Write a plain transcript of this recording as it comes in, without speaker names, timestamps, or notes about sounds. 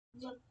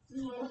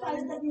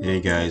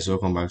Hey guys,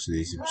 welcome back to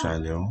the YouTube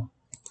channel.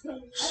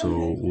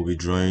 So we'll be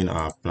drawing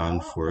our plan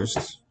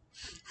first.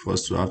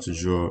 First, we have to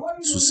draw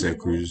two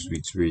circles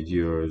with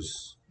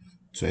radius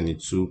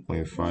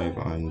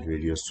 22.5 and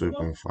radius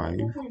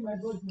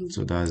 12.5.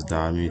 So that's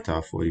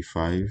diameter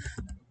 45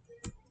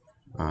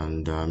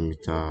 and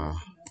diameter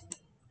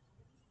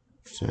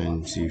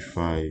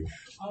 25.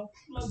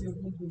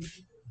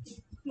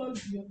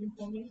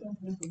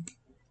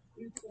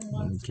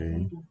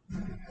 Okay,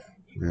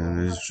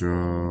 then let's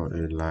draw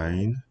a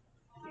line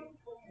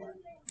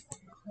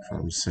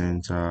from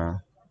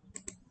center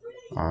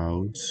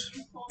out.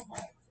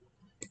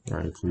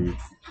 Right click,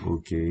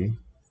 okay.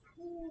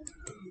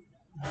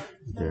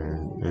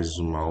 Then let's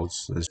zoom out.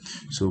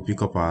 So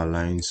pick up our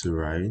line to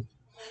right.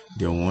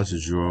 Then we want to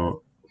draw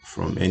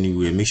from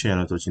anywhere. Make sure you're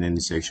not touching any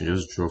section.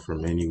 Just draw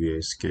from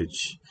anywhere.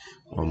 Sketch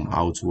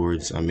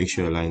outwards and make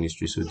sure your line is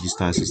straight. So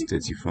distance is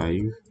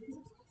 35.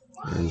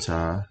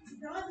 Enter.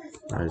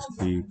 Right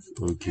click.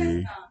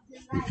 Okay.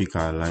 We pick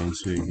our line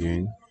to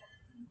again.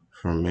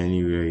 From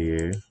anywhere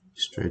here.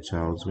 Stretch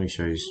out. Make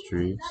sure it's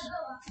straight.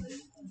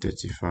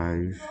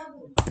 35.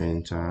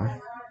 Enter.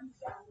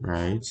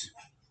 Right.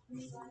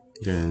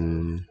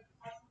 Then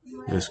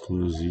let's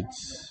close it.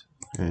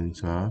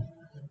 Enter.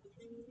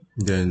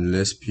 Then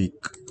let's pick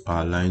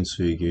our line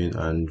to again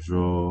and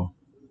draw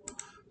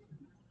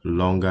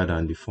longer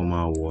than the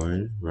former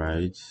one.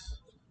 Right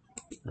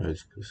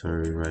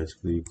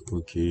click,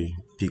 okay.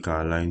 Pick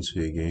our line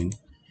to again.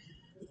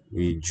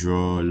 We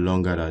draw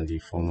longer than the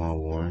former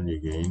one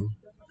again,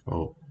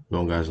 or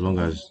as long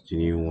as the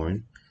new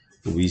one.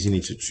 We'll be using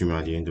it to trim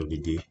at the end of the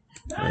day.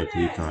 Right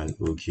click and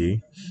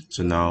okay.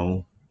 So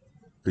now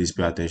please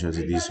pay attention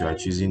to this. We are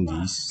choosing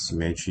this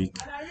symmetric,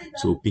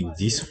 so pick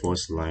this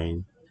first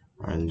line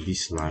and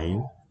this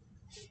line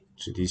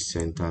to this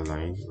center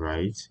line,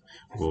 right?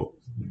 But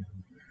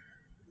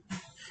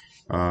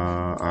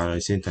at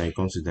the same time, it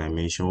comes to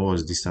dimension. What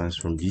was distance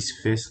from this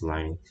first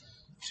line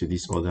to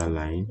this other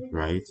line,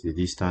 right? The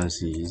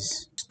distance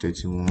is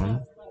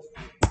 31.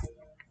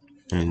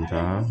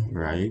 Enter,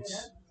 right?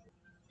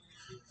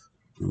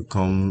 We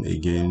come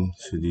again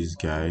to this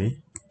guy.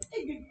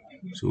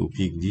 So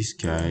pick this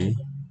guy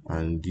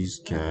and this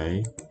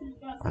guy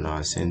and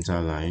our center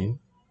line.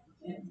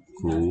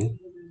 Cool.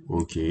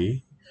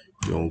 Okay.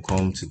 Then we'll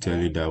come to tell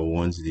you that we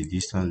want the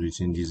distance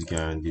between this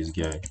guy and this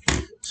guy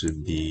to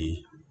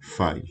be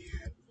 5.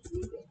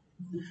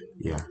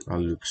 Yeah, that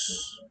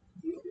looks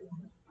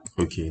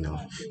okay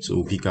now. So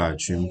we'll pick our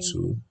trim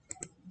tool.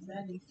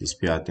 Please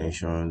pay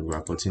attention. We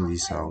are cutting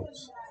this out,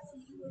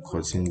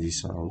 cutting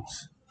this out,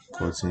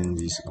 cutting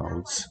this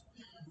out,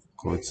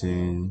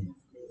 cutting.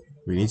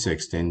 We need to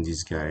extend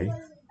this guy.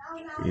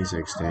 We need to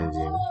extend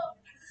him.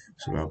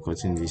 So we are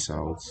cutting this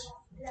out,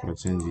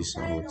 cutting this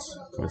out,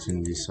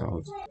 cutting this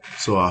out.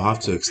 So I have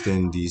to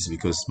extend this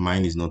because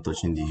mine is not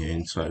touching the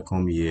end. So I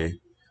come here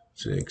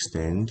to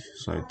extend.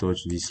 So I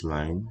touch this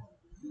line.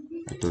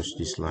 I touch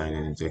this line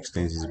and it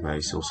extends it by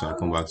itself. So I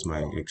come back to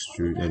my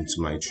extrude and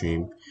to my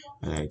trim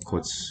and I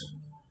cut,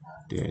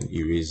 then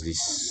erase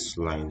this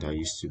line that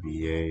used to be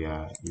here.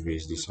 Yeah,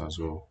 erase this as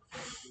well.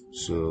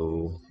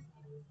 So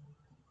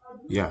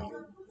yeah,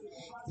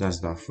 that's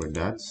that for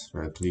that.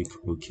 Right click,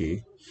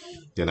 okay.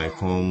 Then I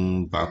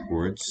come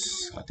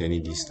backwards at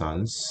any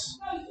distance.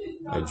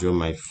 I draw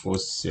my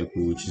first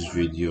circle, which is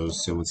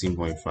radius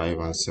 17.5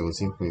 and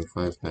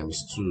 17.5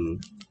 times 2,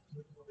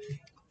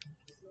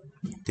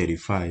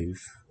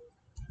 35.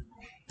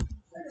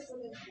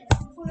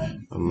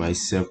 And my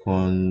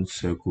second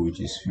circle,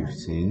 which is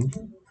 15.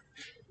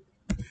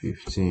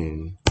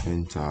 15.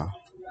 Enter.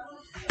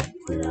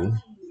 Cool.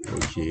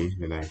 Okay.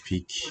 Then I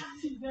pick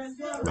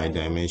my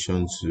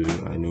dimension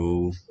to, I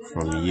know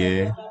from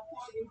here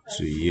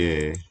to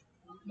here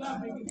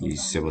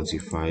is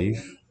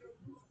 75.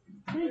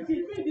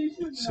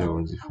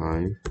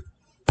 75.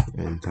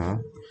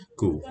 Enter.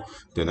 Cool.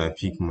 Then I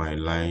pick my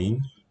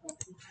line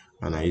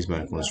and I use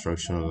my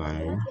construction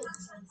line.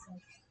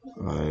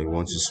 I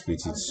want to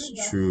split it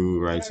through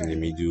right in the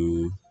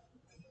middle.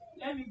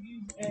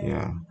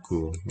 Yeah,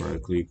 cool.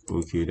 Right click,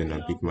 okay. Then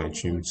I pick my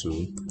trim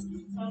tool.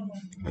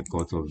 I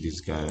cut off this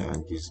guy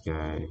and this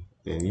guy.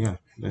 Then yeah,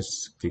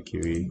 let's take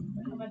away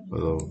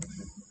all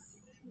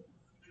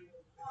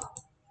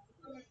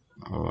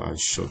of our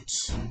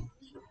shots.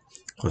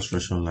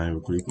 Construction line,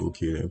 we click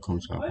okay, then come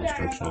to our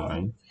construction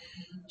line.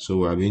 So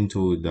we are being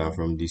told that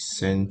from the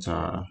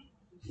center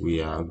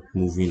we are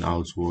moving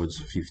outwards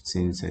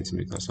 15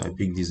 centimeters. So I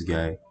pick this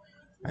guy,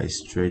 I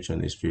stretch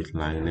on a straight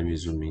line. Let me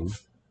zoom in.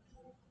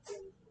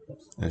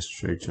 I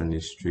stretch on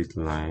a straight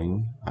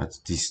line at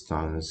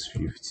distance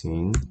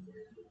 15.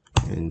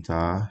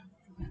 Enter.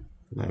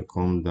 And I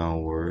come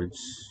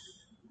downwards.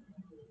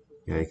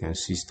 Yeah, you can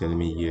see it's telling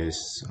me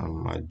yes,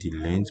 I'm at the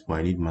length, but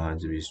I need my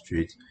hand to be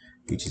straight,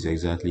 which is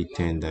exactly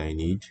 10 that I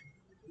need.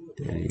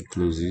 Then it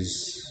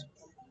closes.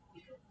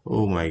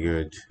 Oh my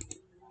god.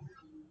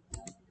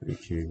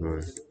 Okay,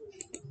 good.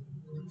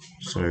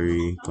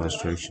 Sorry,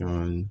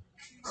 construction.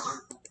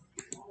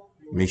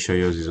 Make sure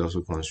yours is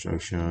also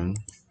construction.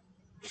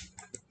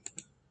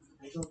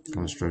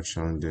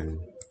 construction. Then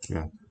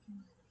yeah,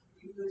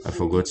 I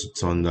forgot to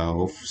turn that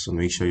off, so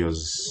make sure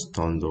yours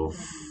turned off.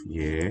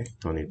 Yeah,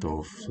 turn it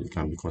off so it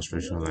can be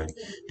construction line.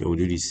 Then we'll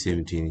do the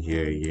same thing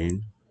here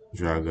again.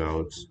 Drag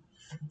out.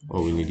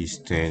 All we need is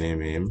 10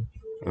 mm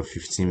or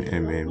 15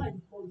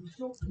 mm.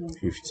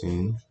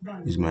 15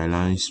 is my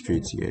line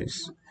straight.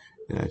 Yes.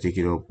 Then I take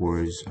it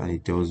upwards and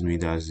it tells me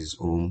that's its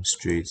home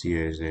straight.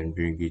 Yes. Then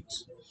bring it.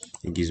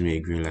 It gives me a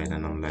green light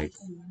and I'm like,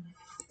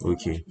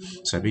 okay.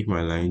 So I pick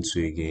my line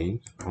 2 again.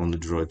 I want to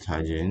draw a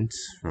tangent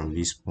from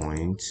this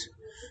point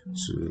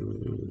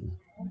to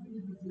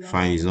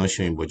fine. It's not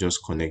showing, but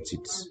just connect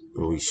it.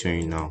 Oh, it's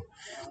showing now.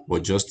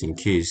 But just in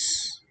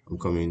case I'm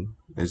coming,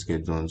 let's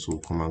get done. So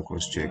come and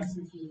cross check.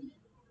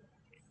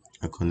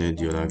 I connect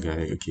the other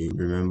guy. Okay,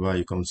 remember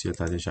you come to your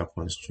tangential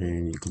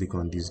constraint, you click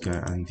on this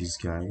guy and this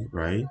guy,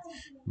 right?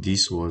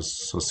 This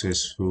was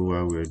successful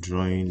while we were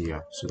drawing.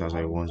 Yeah, so that's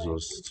why it wants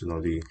us to know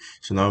the.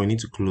 So now we need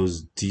to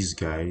close this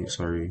guy.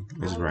 Sorry,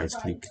 let's right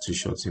click to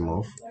shut him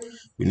off.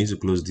 We need to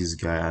close this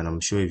guy, and I'm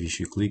sure if you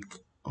should click,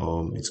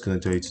 it's gonna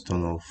tell you to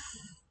turn off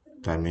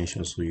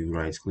dimension. So you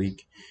right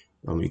click,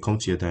 you come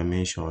to your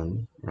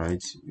dimension,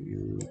 right?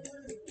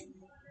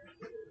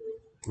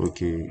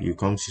 Okay, you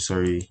come to,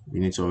 sorry, you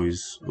need to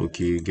always,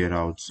 okay, get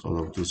out all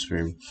of those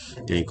frame.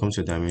 Then you come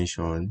to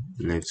dimension,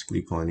 left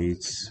click on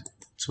it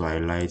to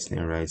highlight,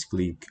 then right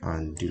click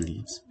and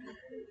delete.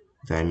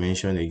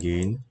 Dimension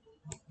again,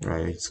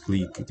 right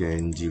click,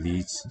 then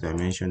delete.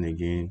 Dimension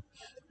again,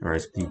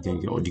 right click, then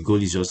the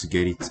goal is just to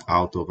get it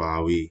out of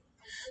our way.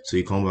 So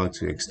you come back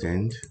to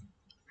extend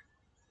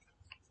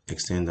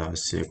our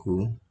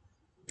circle.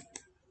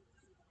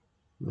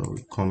 Now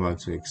we come back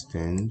to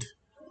extend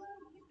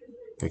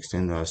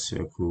our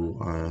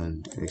circle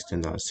and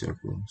extend our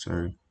circle.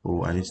 Sorry.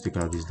 Oh, I need to take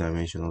out this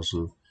dimension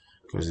also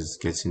because it's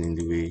getting in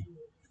the way.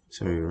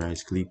 Sorry, right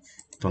click,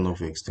 turn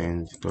off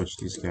extend, touch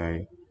this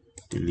guy,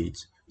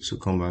 delete. So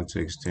come back to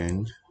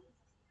extend.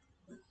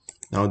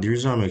 Now the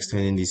reason I'm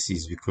extending this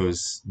is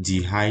because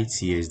the height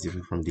here is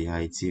different from the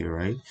height here,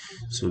 right?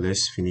 So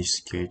let's finish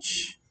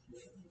sketch.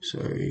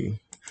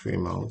 Sorry,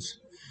 frame out.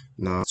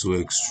 Now to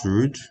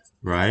extrude,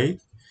 right?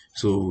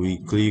 So we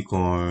click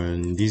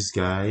on this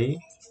guy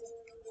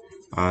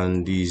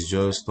and is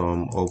just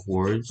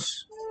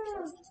upwards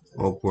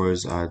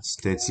at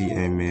 30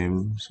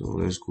 mm. So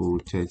let's go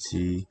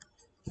 30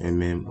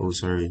 mm. Oh,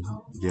 sorry,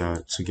 they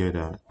are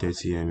together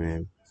 30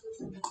 mm.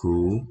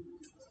 Cool.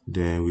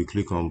 Then we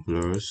click on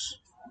plus.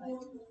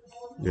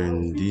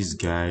 Then this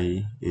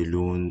guy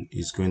alone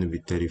is going to be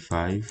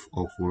 35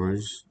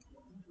 upwards.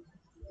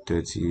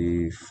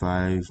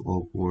 35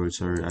 upwards,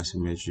 sorry,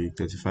 asymmetric,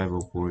 35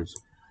 upwards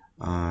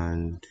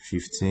and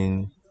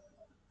 15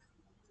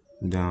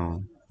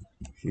 down,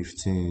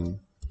 15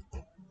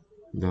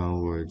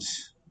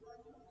 downwards.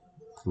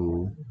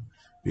 Cool.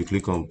 We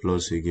click on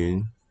plus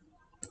again.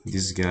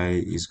 This guy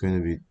is going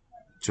to be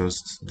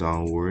just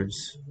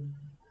downwards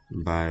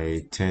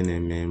by 10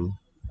 mm,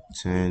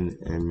 10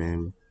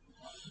 mm.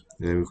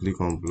 Then we click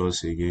on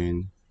plus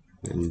again.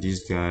 And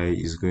this guy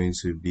is going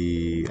to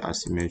be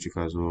asymmetric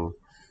as well.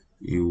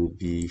 It will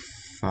be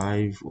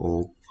 5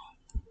 up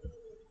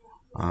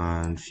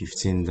and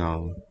 15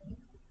 down.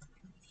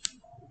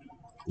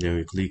 Then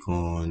we click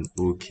on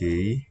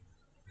OK.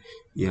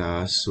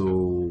 Yeah,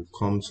 so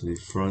come to the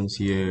front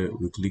here,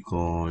 we click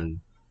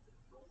on,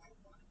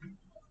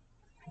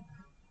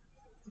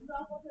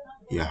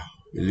 yeah,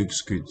 it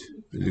looks good.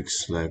 It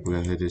looks like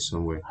we're headed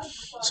somewhere.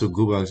 So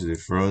go back to the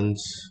front,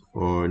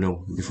 or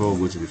no, before we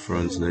go to the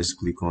front, let's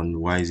click on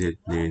YZ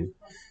plane,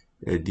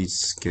 edit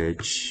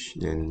sketch,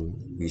 then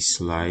we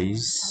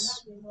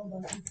slice.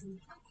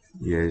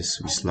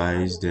 Yes, we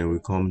slice, then we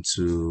come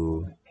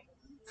to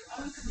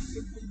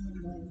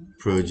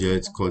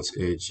project cut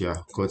edge. Yeah,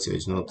 cut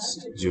edge, not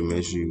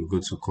geometry. We go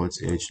to cut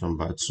edge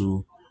number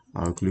 2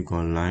 and click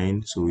on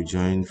line. So we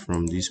join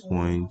from this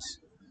point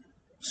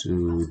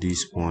to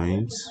this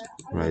point,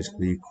 right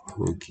click,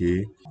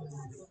 okay.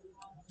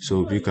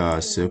 So pick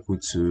our circle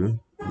 2,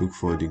 look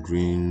for the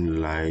green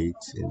light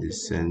in the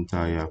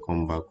center. Yeah,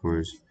 come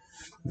backwards,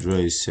 draw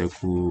a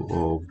circle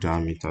of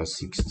diameter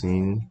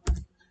 16,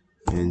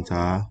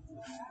 enter.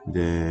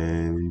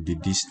 Then the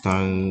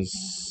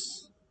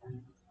distance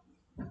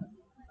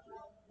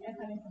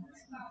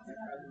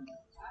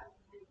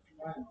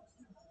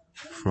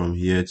from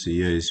here to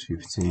here is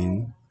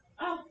 15.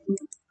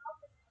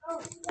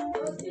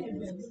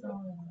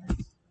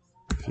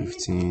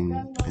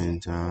 15,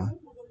 enter.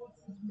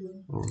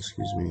 Oh,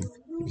 excuse me,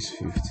 it's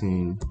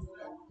 15.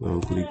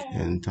 We'll click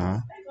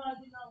enter,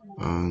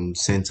 and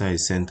center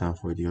is center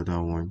for the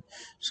other one.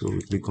 So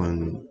we click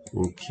on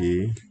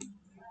OK,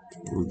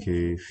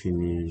 OK,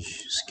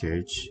 finish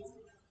sketch.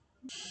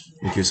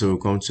 Okay, so we'll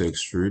come to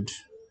extrude,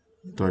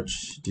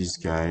 touch this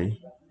guy,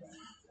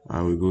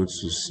 and we go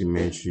to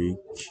symmetric.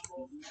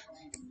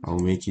 I'll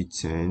make it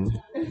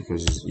 10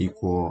 because it's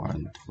equal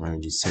and we're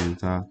in the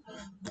center.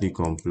 Click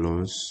on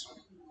plus.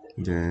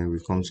 Then we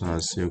come to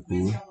our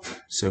circle.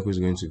 Circle is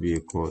going to be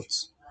a cut,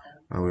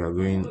 and we are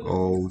going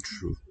all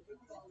through.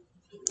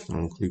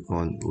 and click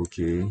on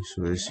OK.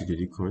 So let's see,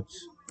 did it cut?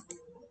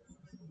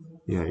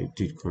 Yeah, it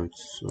did cut.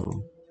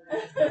 So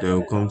then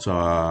we'll come to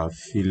our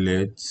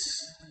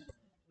fillets.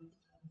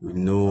 We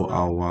know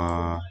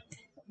our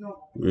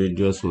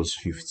radius was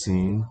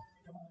 15.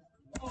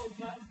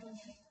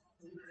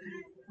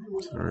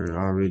 Sorry,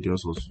 our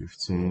radius was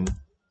 15.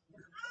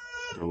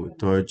 Then we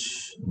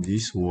touch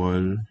this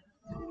wall,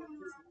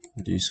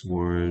 this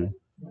wall,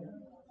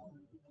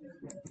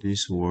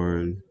 this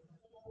wall,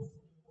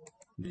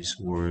 this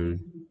wall,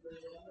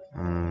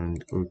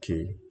 and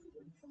okay.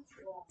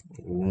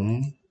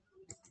 Boom.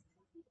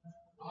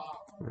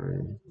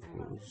 And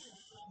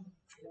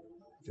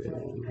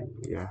then,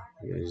 yeah,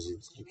 here's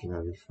it looking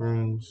at the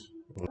frames.